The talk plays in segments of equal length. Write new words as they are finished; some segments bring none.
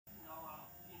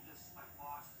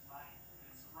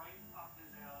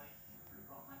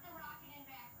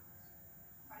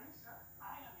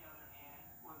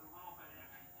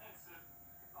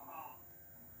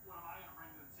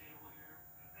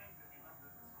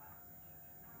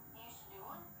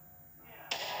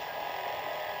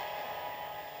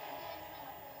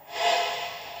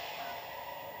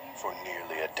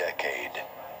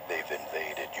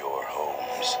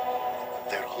dreams.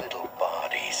 Their little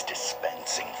bodies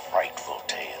dispensing frightful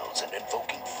tales and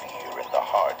invoking fear in the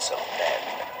hearts of men.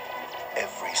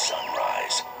 Every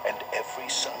sunrise and every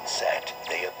sunset,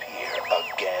 they appear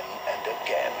again and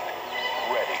again,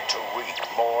 ready to wreak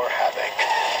more havoc.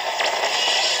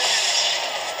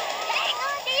 Hang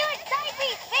on to your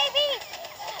diapers, baby!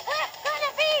 We're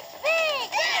gonna be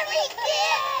big! Very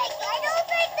big! I don't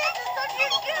think this is such a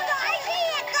good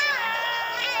idea,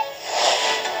 guys!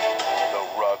 The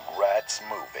Rugrats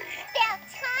movie. About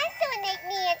time someone make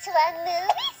me into a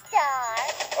movie star!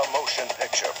 A motion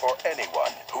picture for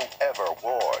anyone who ever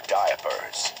wore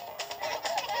diapers.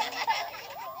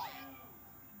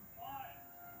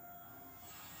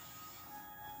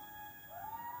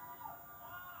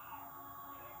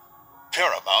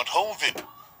 Paramount Home Video.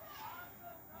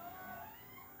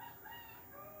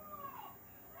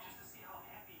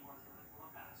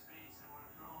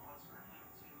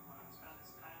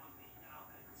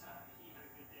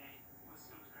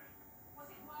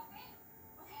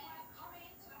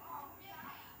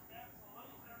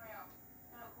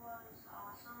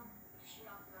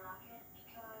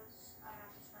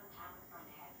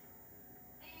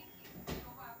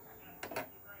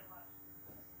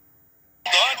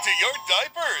 To your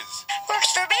diapers.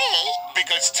 Works for me!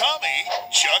 Because Tommy,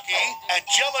 Chucky,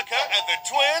 Angelica, and the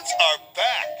twins are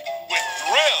back with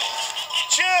thrills,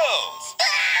 chills,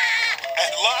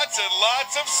 and lots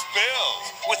of spills,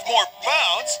 with more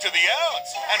bounce to the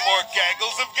ounce and more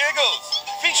gaggles of giggles.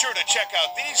 Be sure to check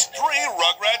out these 3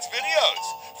 Rugrats videos.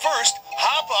 First,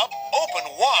 hop up,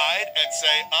 open wide, and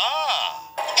say, ah.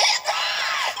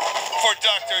 For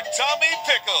Dr. Tommy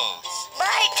Pickles.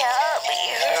 My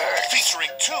tummy hurts.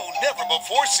 Featuring 2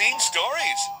 never-before-seen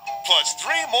stories, plus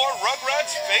 3 more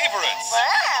Rugrats favorites.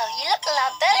 Wow, you look a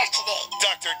lot better today.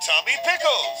 Dr. Tommy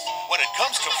Pickles. When it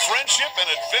comes to friendship and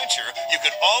adventure, you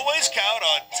can always count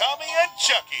on Tommy and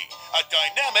Chucky, a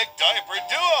dynamic diaper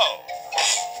duo.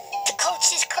 The coast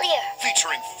is clear.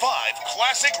 Featuring 5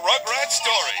 classic Rugrats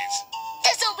stories.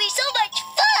 This'll be so much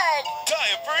fun!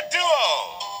 Diaper duo.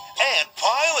 And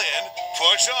pile in,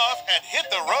 push off, and hit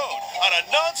the road on a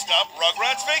non-stop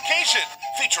Rugrats vacation,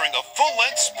 featuring a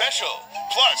full-length special,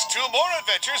 plus 2 more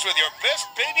adventures with your best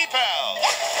baby pals.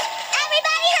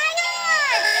 Everybody hang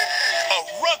on! A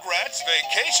Rugrats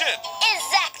vacation.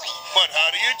 Exactly. But how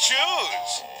do you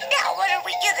choose? Now what are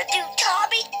we gonna do,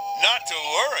 Tommy? Not to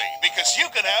worry, because you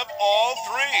can have all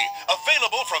 3,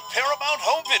 available from Paramount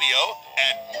Home Video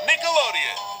and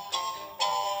Nickelodeon.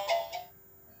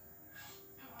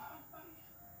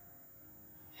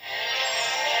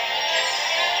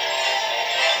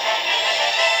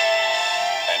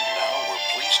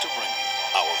 To bring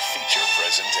you our feature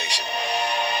presentation.